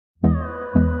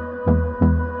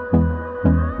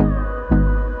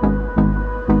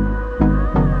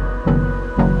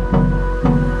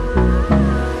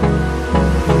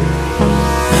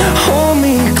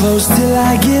close till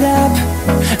I get up.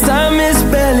 Time is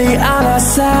barely on our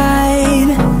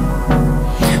side.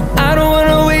 I don't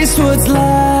wanna waste what's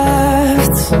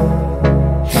left.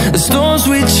 The storms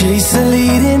we chase are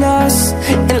leading us,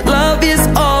 and love is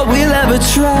all we'll ever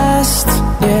trust.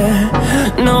 Yeah,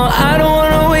 no, I don't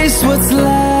wanna waste what's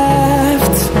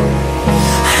left.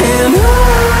 And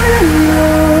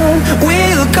on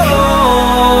we'll go,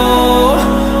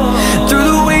 through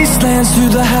the wastelands,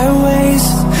 through the highways,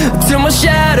 till my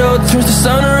shadow turns to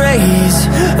sun rays.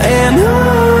 And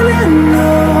on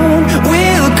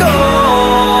we'll go,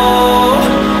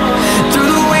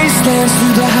 through the wastelands,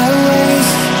 through the highways,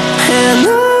 and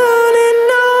on we'll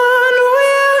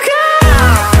go.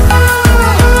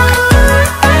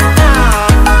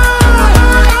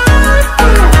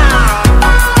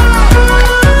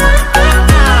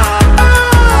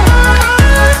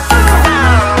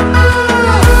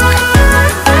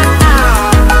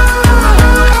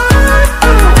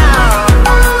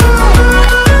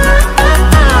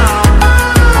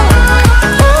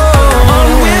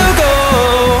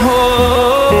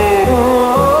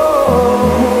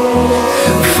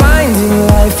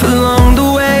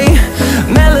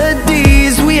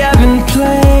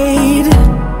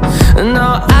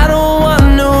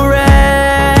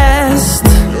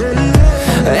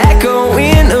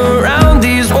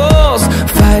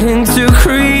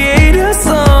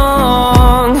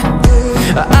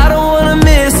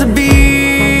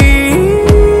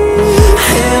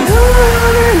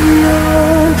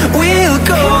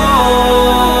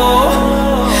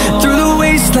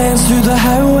 Through the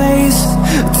highways,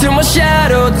 till my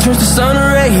shadow turns to sun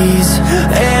rays.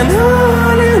 And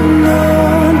on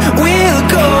we'll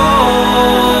go,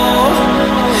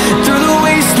 through the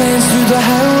wastelands, through the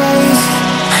highways,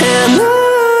 and on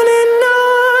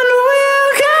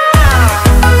we'll go.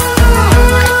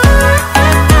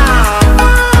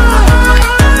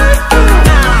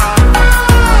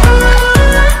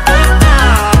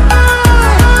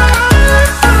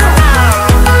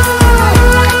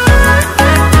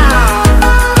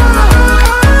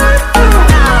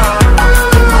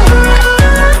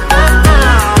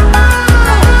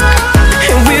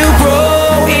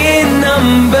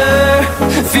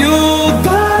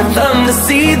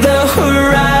 See the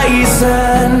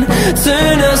horizon,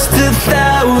 turn us to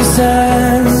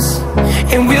thousands,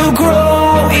 and we'll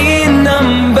grow in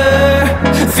number,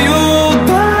 fueled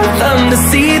by them. To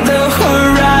see the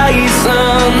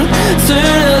horizon,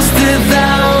 turn us to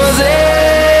thousands,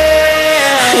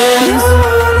 and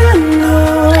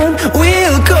on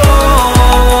we'll go,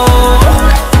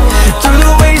 through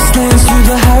the wastelands, through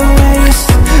the highways,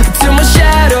 till my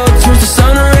shadow turns to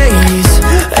sun rays.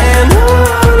 And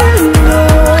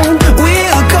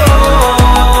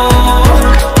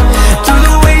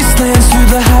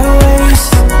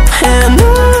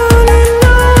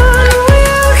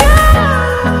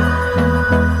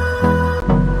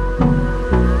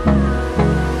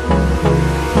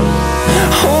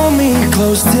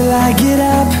close till I get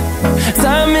up.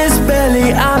 Time is barely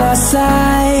on our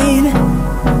side.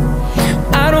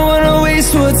 I don't wanna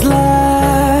waste what's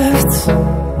left.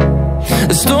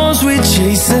 The storms we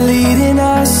chase are leading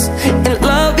us, and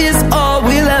love is all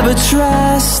we'll ever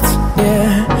trust.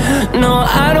 Yeah, no,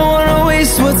 I don't wanna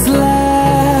waste what's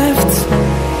left.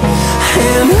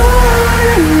 And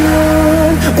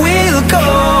on we'll go,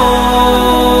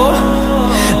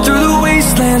 through the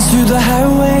wastelands, through the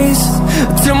highways,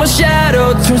 till my shadow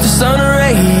turns to sun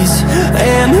rays.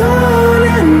 And on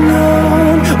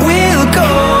we'll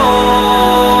go,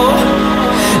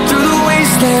 through the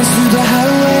wastelands, through the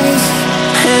highways,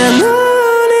 and on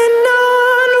we'll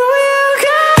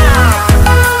go.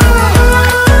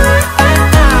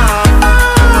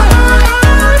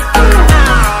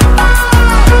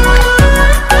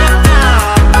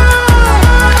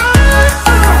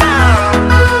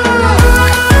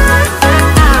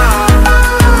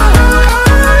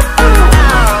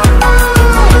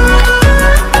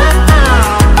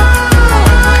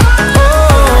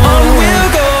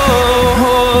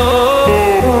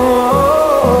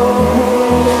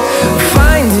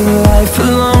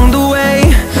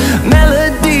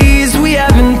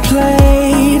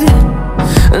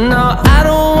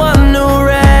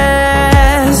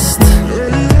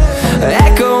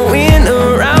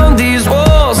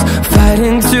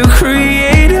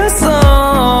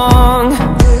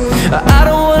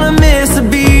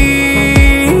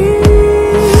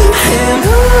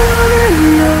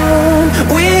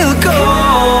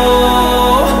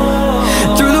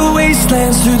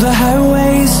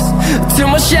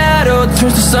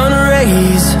 turns to sun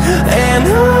rays, and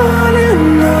on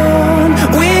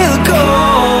we'll go,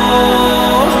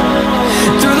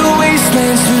 through the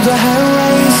wastelands, through the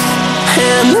highways.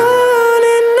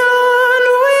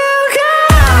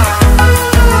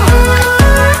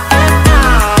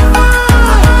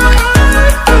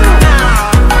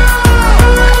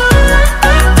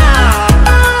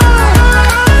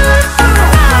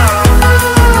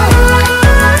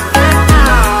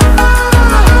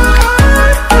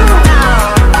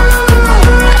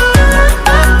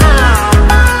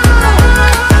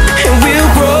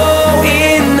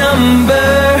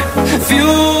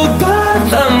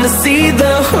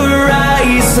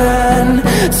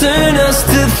 turn us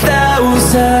to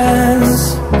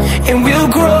thousands, and we'll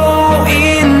grow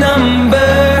in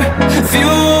number,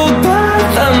 fueled by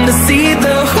them to see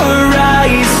the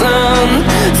horizon.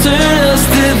 Turn us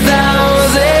to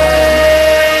thousands,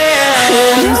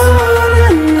 and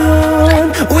on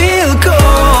we'll go,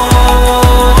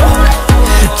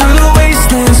 through the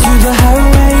wastelands, through the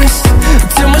highways,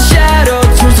 till my shadow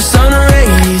turns to sun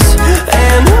rays.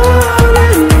 And on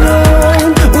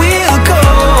we'll go,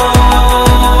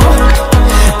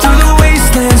 through the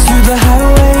wastelands, through the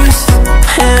highways,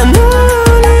 and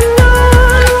on we'll go.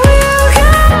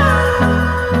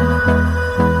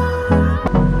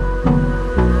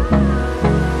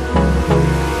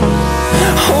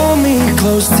 Hold me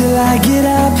close till I get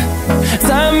up.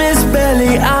 Time is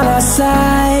barely on our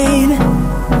side.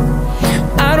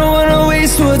 I don't wanna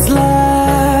waste what's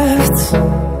left.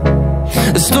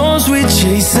 The storms we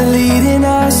chase are leading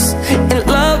us, and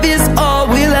love is all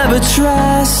we'll ever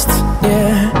trust.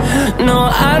 Yeah, no,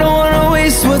 I don't wanna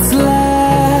waste what's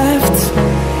left.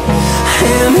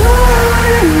 And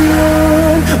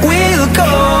on we'll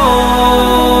go,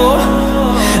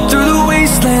 through the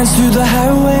wastelands, through the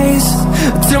highways,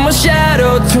 till my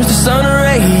shadow turns to sun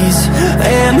rays.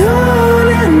 And on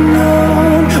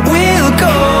we'll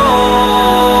go,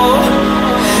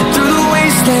 through the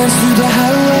wastelands, through the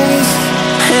highways,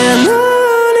 and on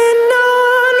we'll go.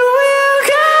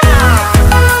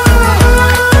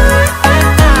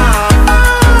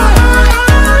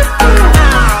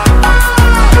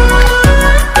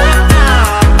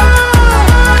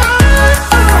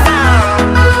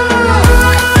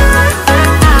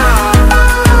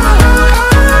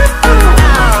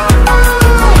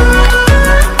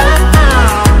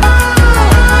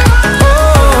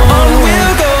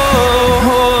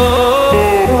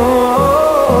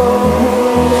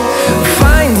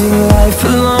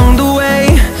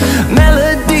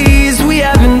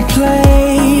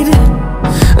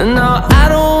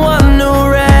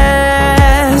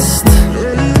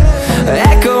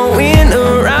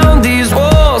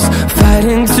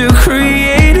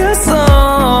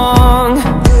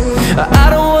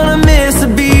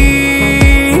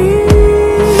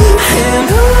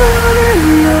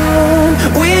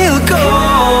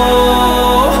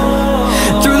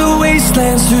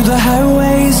 Through the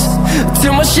highways,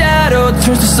 till my shadow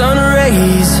turns to sun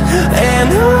rays. And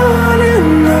on